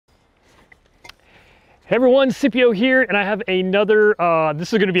Hey everyone, Scipio here, and I have another,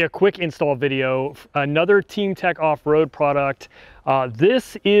 this is going to be a quick install video, another Team Tech off-road product.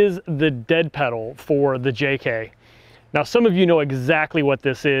 This is the dead pedal for the JK. Now some of you know exactly what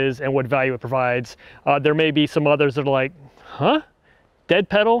this is and what value it provides. There may be some others that are like, huh? Dead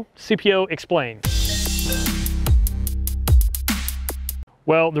pedal? Scipio, explain.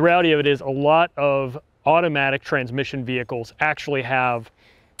 Well, the reality of it is a lot of automatic transmission vehicles actually have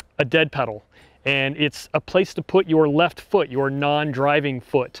a dead pedal. And it's a place to put your left foot, your non-driving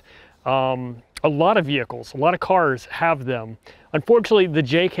foot. A lot of vehicles, a lot of cars have them. Unfortunately, the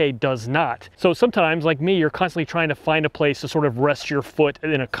JK does not. So sometimes, like me, you're constantly trying to find a place to sort of rest your foot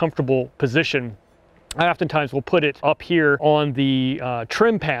in a comfortable position. I oftentimes will put it up here on the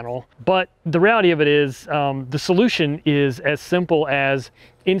trim panel, but the reality of it is the solution is as simple as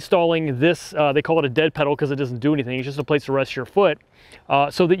installing this, they call it a dead pedal because it doesn't do anything, it's just a place to rest your foot,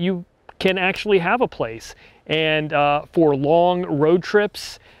 so that you can actually have a place. And for long road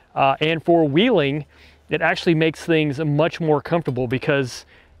trips and for wheeling, it actually makes things much more comfortable because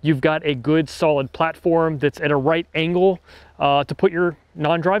you've got a good solid platform that's at a right angle to put your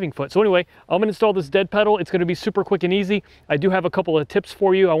non-driving foot. So anyway, I'm gonna install this dead pedal. It's gonna be super quick and easy. I do have a couple of tips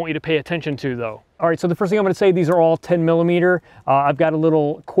for you I want you to pay attention to though. All right, so the first thing I'm gonna say, these are all 10 millimeter. I've got a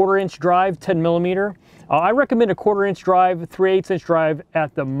little 1/4 inch drive, 10 millimeter. I recommend a 1/4 inch drive, 3/8 inch drive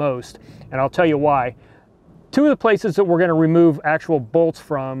at the most, and I'll tell you why. Two of the places that we're gonna remove actual bolts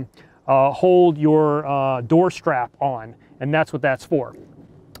from hold your door strap on, and that's what that's for.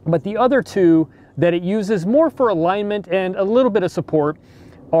 But the other two that it uses more for alignment and a little bit of support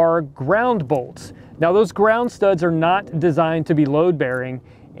are ground bolts. Now those ground studs are not designed to be load bearing,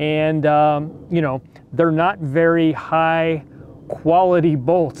 and you know, they're not very high quality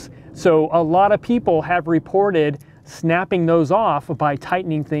bolts. So a lot of people have reported snapping those off by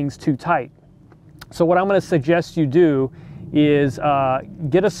tightening things too tight. So what I'm going to suggest you do is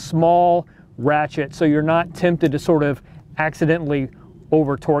get a small ratchet so you're not tempted to sort of accidentally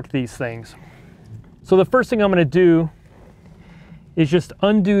over torque these things. So the first thing I'm going to do is just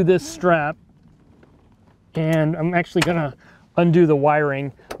undo this strap, and I'm actually going to undo the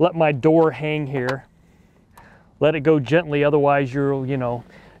wiring, let my door hang here, let it go gently, otherwise you'll, you know,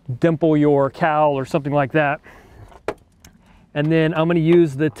 dimple your cowl or something like that. And then I'm going to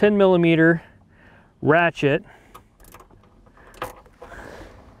use the 10 millimeter ratchet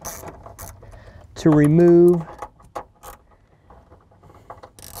to remove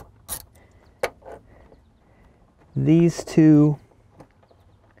these two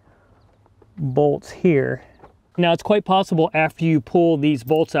bolts here. Now it's quite possible after you pull these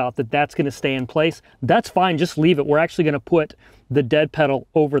bolts out that that's going to stay in place. That's fine, just leave it. We're actually going to put the dead pedal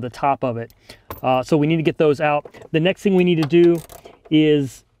over the top of it. So we need to get those out. The next thing we need to do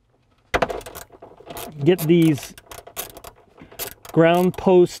is get these ground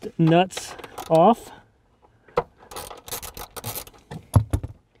post nuts off.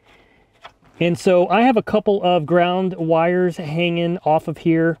 And so I have a couple of ground wires hanging off of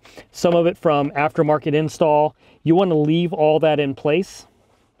here, some of it from aftermarket install. You want to leave all that in place.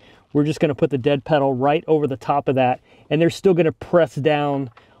 We're just going to put the dead pedal right over the top of that, and they're still going to press down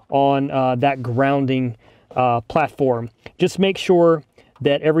on that grounding platform. Just make sure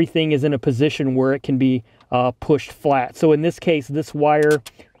that everything is in a position where it can be pushed flat. So in this case, this wire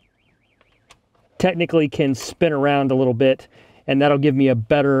technically can spin around a little bit, and that'll give me a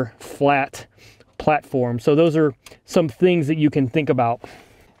better flat platform. So those are some things that you can think about.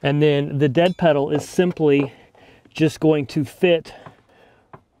 And then the dead pedal is simply just going to fit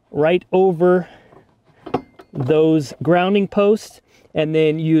right over those grounding posts and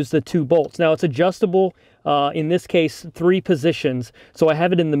then use the two bolts. Now it's adjustable, in this case, 3 positions. So I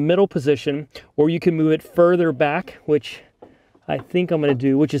have it in the middle position, or you can move it further back, which I think I'm going to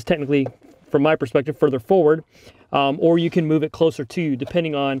do, which is technically, from my perspective, further forward. Or you can move it closer to you,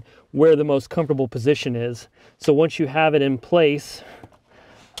 depending on where the most comfortable position is. So once you have it in place,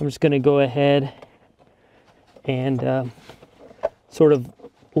 I'm just going to go ahead and sort of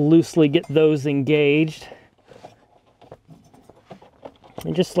loosely get those engaged.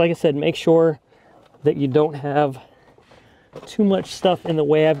 And just like I said, make sure that you don't have too much stuff in the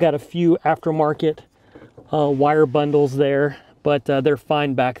way. I've got a few aftermarket wire bundles there, but they're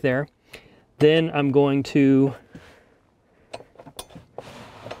fine back there. Then I'm going to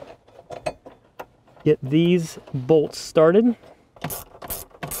get these bolts started.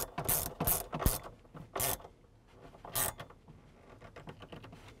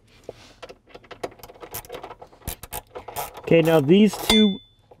 Okay, now these two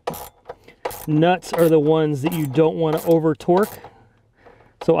nuts are the ones that you don't want to over torque.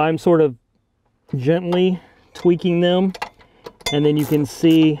 So I'm sort of gently tweaking them, and then you can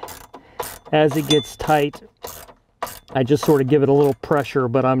see as it gets tight, I just sort of give it a little pressure,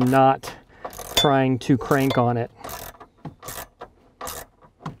 but I'm not trying to crank on it.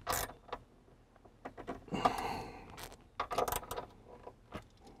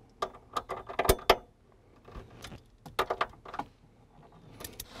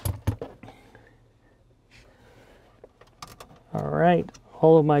 All right,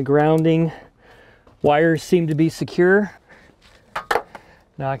 all of my grounding wires seem to be secure.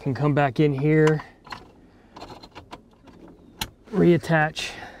 Now I can come back in here, reattach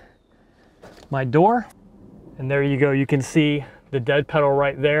my door, and there you go. You can see the dead pedal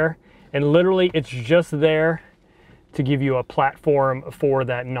right there, and literally it's just there to give you a platform for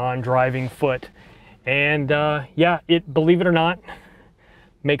that non-driving foot. And yeah, believe it or not,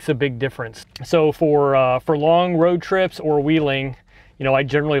 makes a big difference. So for long road trips or wheeling, you know, I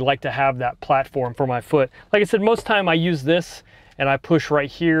generally like to have that platform for my foot. Like I said, most time I use this and I push right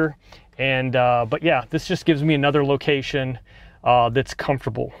here, and but yeah, this just gives me another location that's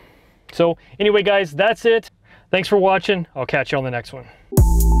comfortable. So anyway, guys, that's it. Thanks for watching. I'll catch you on the next one.